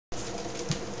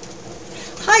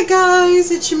Hi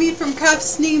guys, it's Shami from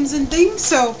Crafts, Names, and Things.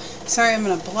 So, sorry, I'm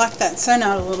going to block that sun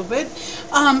out a little bit.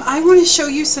 I want to show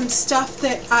you some stuff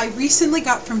that I recently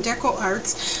got from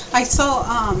Decoart-Craft. I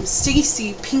saw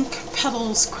Stacy, Pink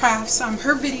Petals Crafts,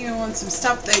 her video on some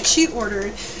stuff that she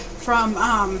ordered from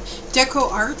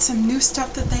Decoart, some new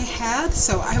stuff that they had.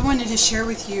 So I wanted to share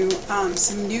with you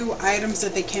some new items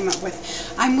that they came up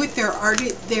with. I'm with their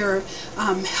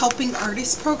Helping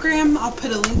Artists program. I'll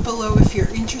put a link below if you're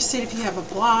interested. If you have a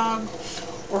blog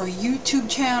or a YouTube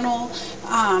channel,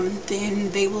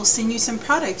 then they will send you some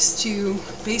products to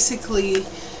basically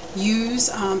use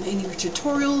in your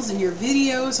tutorials, in your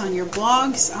videos, on your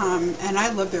blogs, and I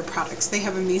love their products. They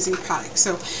have amazing products.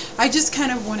 So I just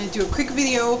kind of want to do a quick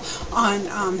video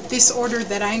on this order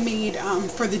that I made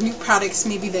for the new products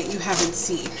maybe that you haven't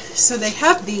seen. So they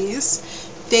have these.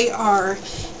 They are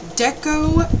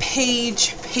Deco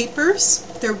Page papers.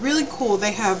 They're really cool.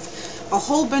 They have a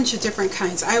whole bunch of different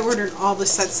kinds. I ordered all the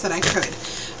sets that I could.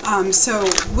 So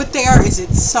what they are is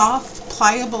it's soft,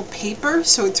 pliable paper,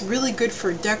 so it's really good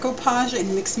for decoupage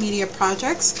and mixed media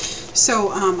projects.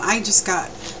 So I just got,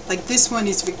 like, this one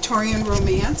is Victorian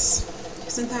Romance.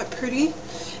 Isn't that pretty?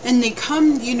 And they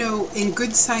come, you know, in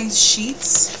good size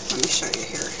sheets. Let me show you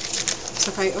here.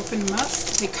 So if I open them up,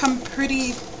 they come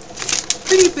pretty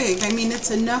big. I mean,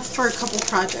 it's enough for a couple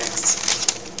projects.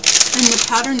 And the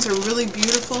patterns are really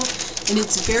beautiful, and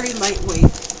it's very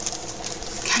lightweight.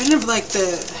 Kind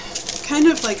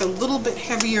of like a little bit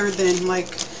heavier than like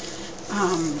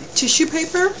tissue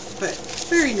paper, but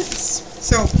very nice.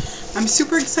 So I'm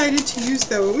super excited to use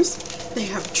those. They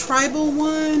have tribal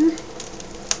one.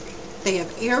 They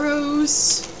have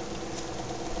arrows.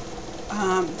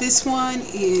 This one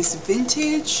is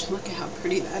vintage. Look at how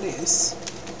pretty that is.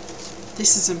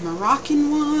 This is a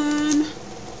Moroccan one.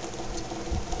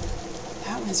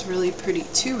 That one's really pretty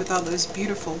too, with all those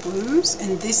beautiful blues.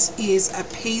 And this is a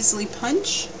paisley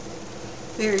punch.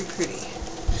 Very pretty.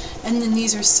 And then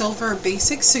these are silver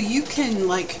basics, so you can,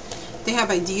 like, they have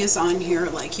ideas on here,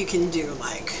 like you can do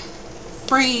like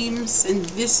frames, and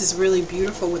this is really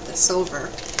beautiful with the silver.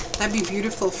 That'd be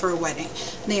beautiful for a wedding.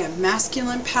 And they have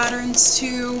masculine patterns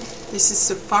too. This is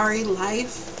Safari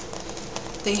Life.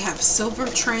 They have silver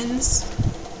trends.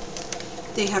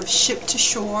 They have ship to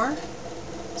shore.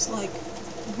 It's like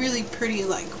really pretty,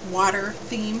 like water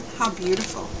theme. How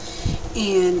beautiful.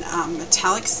 And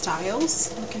metallic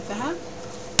styles. Look at that.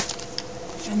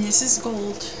 And this is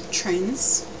gold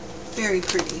trends. Very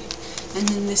pretty. And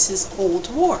then this is old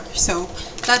war. So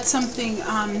that's something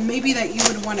maybe that you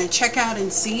would want to check out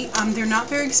and see. They're not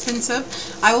very expensive.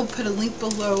 I will put a link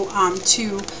below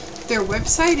to their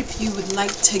website if you would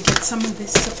like to get some of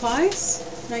these supplies.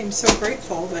 I am so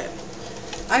grateful that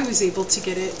I was able to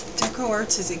get it.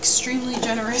 Decoart is extremely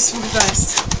generous with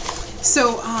us.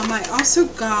 So I also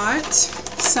got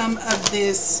some of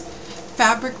this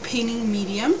fabric painting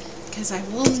medium because I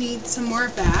will need some more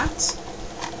of that.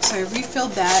 So I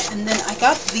refilled that, and then I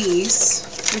got these,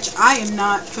 which I am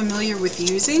not familiar with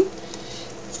using,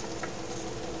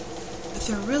 but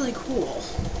they're really cool.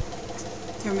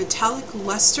 They're metallic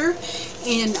luster,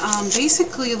 and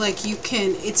basically, like, you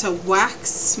can, it's a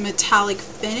wax metallic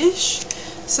finish.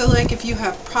 So like if you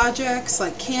have projects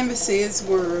like canvases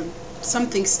where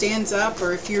something stands up,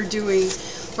 or if you're doing,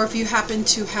 or if you happen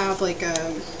to have like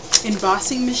a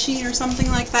embossing machine or something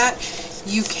like that,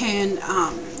 you can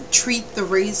treat the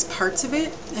raised parts of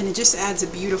it, and it just adds a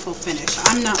beautiful finish.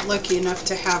 I'm not lucky enough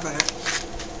to have a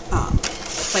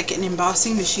like an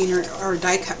embossing machine or a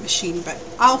die cut machine, but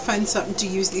I'll find something to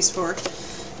use these for.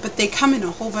 But they come in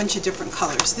a whole bunch of different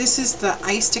colors. This is the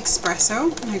iced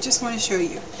espresso, and I just want to show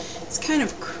you. It's kind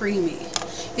of creamy.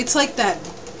 It's like that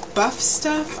buff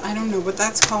stuff. I don't know what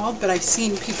that's called, but I've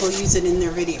seen people use it in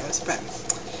their videos. But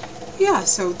yeah,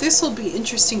 so this will be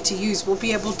interesting to use. We'll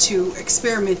be able to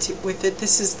experiment with it.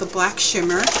 This is the black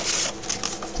shimmer,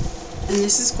 and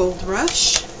this is Gold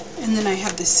Rush, and then I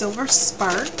have the silver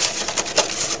spark,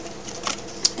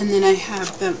 and then I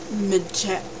have the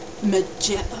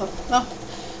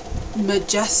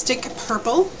majestic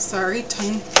purple. Sorry,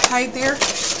 tongue tied there.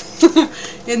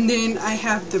 And then I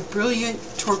have the brilliant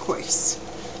turquoise.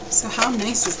 So how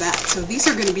nice is that? So these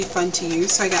are going to be fun to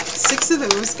use. So I got 6 of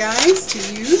those guys to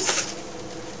use.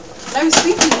 And I was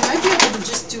thinking you might be able to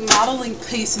just do modeling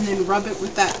paste and then rub it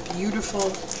with that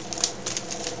beautiful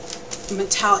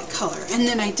metallic color. And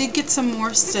then I did get some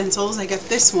more stencils. I got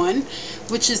this one,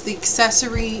 which is the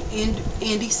Accessory and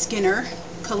Andy Skinner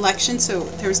collection. So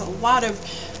there's a lot of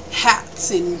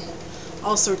hats and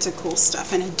all sorts of cool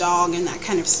stuff, and a dog and that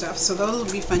kind of stuff. So those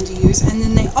will be fun to use. And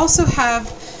then they also have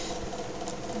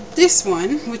this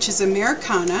one, which is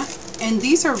Americana, and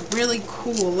these are really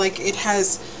cool. Like, it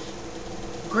has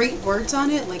great words on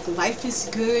it, like life is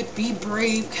good, be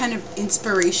brave, kind of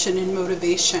inspiration and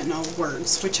motivational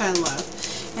words, which I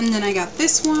love. And then I got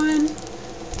this one,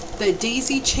 the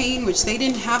daisy chain, which they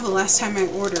didn't have the last time I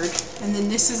ordered. And then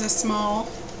this is a small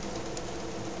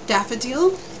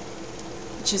daffodil,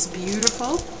 which is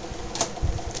beautiful.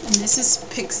 And this is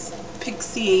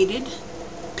pixelated.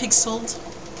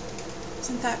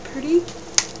 Isn't that pretty?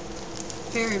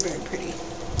 Very, very pretty.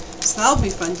 So that'll be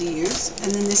fun to use.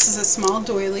 And then this is a small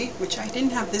doily, which I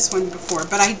didn't have this one before,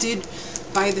 but I did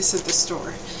buy this at the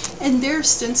store. And their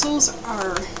stencils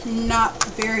are not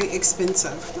very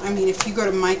expensive. I mean, if you go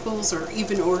to Michael's or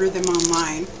even order them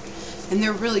online, and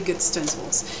they're really good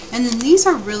stencils. And then these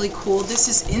are really cool. This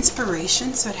is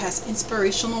inspiration, so it has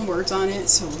inspirational words on it.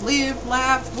 So live,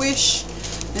 laugh, wish.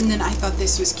 And then I thought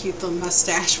this was cute, the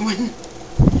mustache one.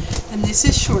 And this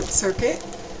is short circuit.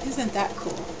 Isn't that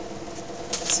cool?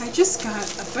 So I just got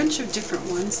a bunch of different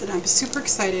ones that I'm super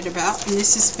excited about. And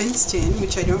this is fenced in,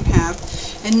 which I don't have.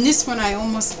 And this one I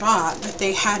almost bought, but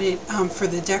they had it for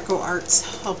the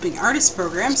Deco-Arts Helping Artists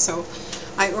program, so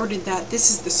I ordered that. This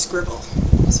is the scribble.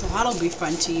 So that'll be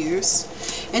fun to use.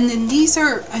 And then these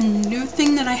are a new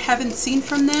thing that I haven't seen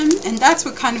from them, and that's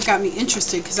what kind of got me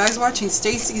interested, because I was watching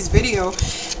Stacy's video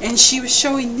and she was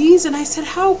showing these, and I said,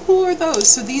 how cool are those?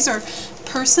 So these are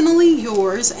Personally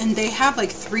Yours, and they have like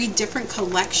 3 different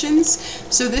collections.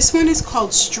 So this one is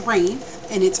called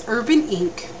Strength, and it's Urban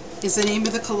Ink is the name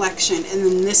of the collection, and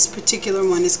then this particular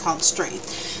one is called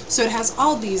Strength. So it has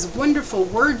all these wonderful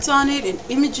words on it and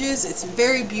images. It's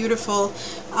very beautiful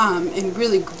and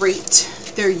really great.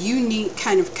 They're unique,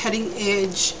 kind of cutting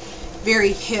edge,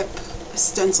 very hip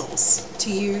stencils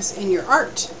to use in your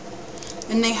art.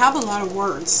 And they have a lot of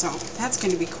words, so that's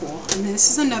going to be cool. And then this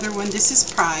is another one. This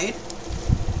is Pride.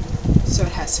 So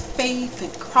it has faith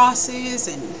and crosses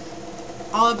and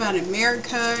all about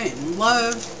America and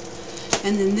love.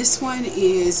 And then this one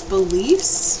is Beliefs.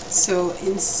 So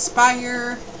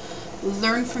inspire,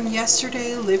 learn from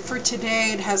yesterday, live for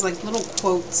today. It has like little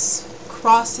quotes,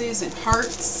 crosses and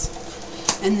hearts.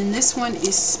 And then this one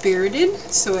is Spirited.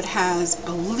 So it has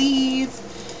believe,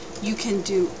 you can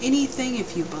do anything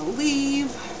if you believe,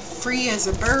 free as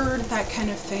a bird, that kind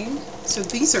of thing. So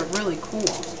these are really cool.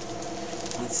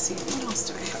 Let's see, what else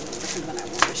do I have over here that I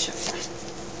want to show you?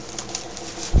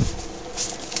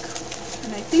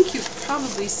 And I think you've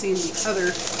probably seen the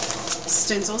other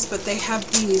stencils, but they have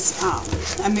these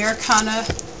Americana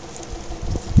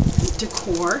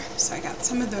decor. So I got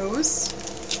some of those.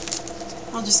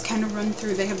 I'll just kind of run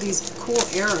through. They have these cool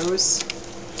arrows.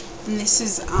 And this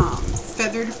is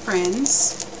Feathered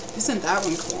Friends. Isn't that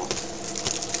one cool?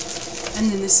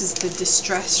 And then this is the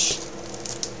Distress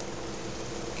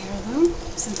Heirloom.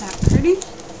 Isn't that pretty?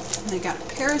 And I got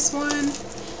a Paris one.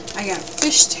 I got a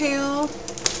fishtail.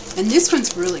 And this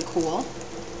one's really cool.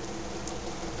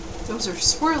 Those are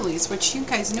swirlies, which you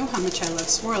guys know how much I love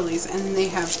swirlies. And then they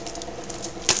have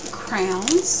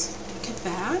crowns. Look at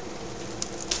that.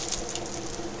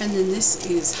 And then this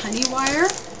is honey wire.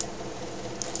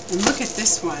 And look at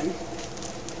this one.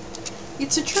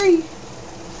 It's a tree.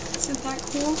 Isn't that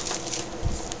cool?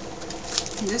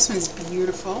 And this one's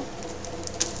beautiful.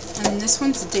 And this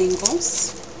one's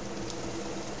dangles.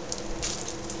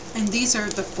 And these are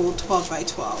the full 12 by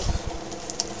 12.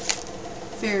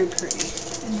 Very pretty.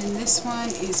 And then this one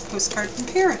is Postcard from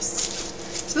Paris.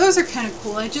 So those are kind of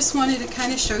cool. I just wanted to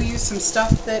kind of show you some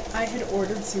stuff that I had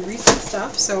ordered, some recent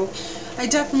stuff. So I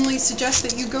definitely suggest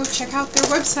that you go check out their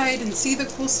website and see the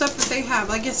cool stuff that they have.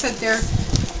 Like I said, they're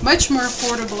much more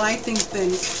affordable, I think,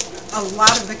 than a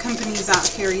lot of the companies out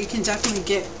here. You can definitely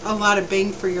get a lot of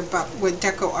bang for your buck with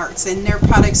Deco-Arts, and their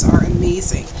products are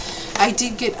amazing. I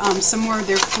did get some more of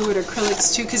their fluid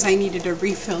acrylics too, because I needed a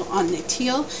refill on the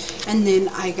teal. And then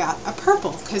I got a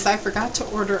purple, because I forgot to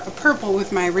order a purple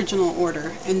with my original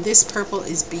order. And this purple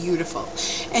is beautiful.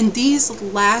 And these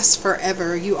last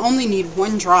forever. You only need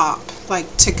 1 drop,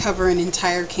 like, to cover an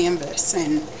entire canvas,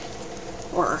 and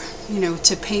or, you know,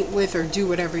 to paint with or do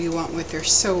whatever you want with. They're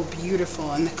so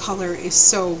beautiful, and the color is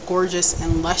so gorgeous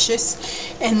and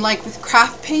luscious. And like with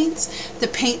craft paints, the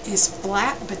paint is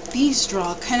flat, but these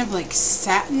draw kind of like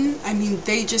satin. I mean,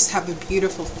 they just have a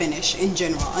beautiful finish in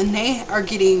general, and they are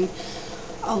getting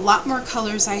a lot more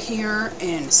colors, I hear,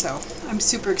 and so I'm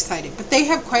super excited. But they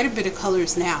have quite a bit of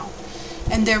colors now,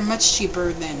 and they're much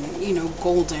cheaper than, you know,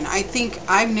 golden. I think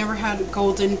I've never had a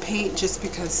golden paint just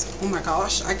because, oh my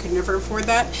gosh, I could never afford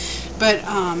that. But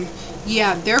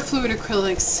yeah, their fluid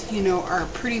acrylics, you know, are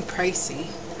pretty pricey.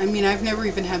 I mean, I've never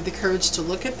even had the courage to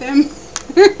look at them.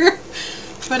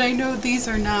 but I know these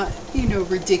are not, you know,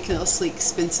 ridiculously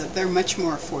expensive. They're much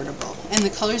more affordable, and the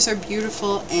colors are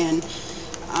beautiful, and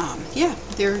yeah,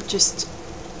 they're just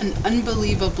an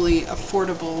unbelievably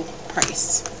affordable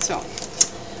price. So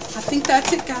I think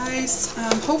that's it, guys.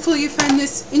 Hopefully you find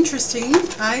this interesting.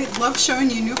 I love showing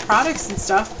you new products and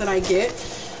stuff that I get.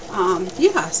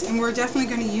 Yes, and we're definitely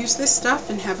going to use this stuff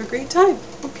and have a great time.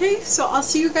 Okay, so I'll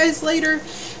see you guys later.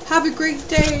 Have a great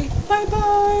day. Bye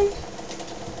bye.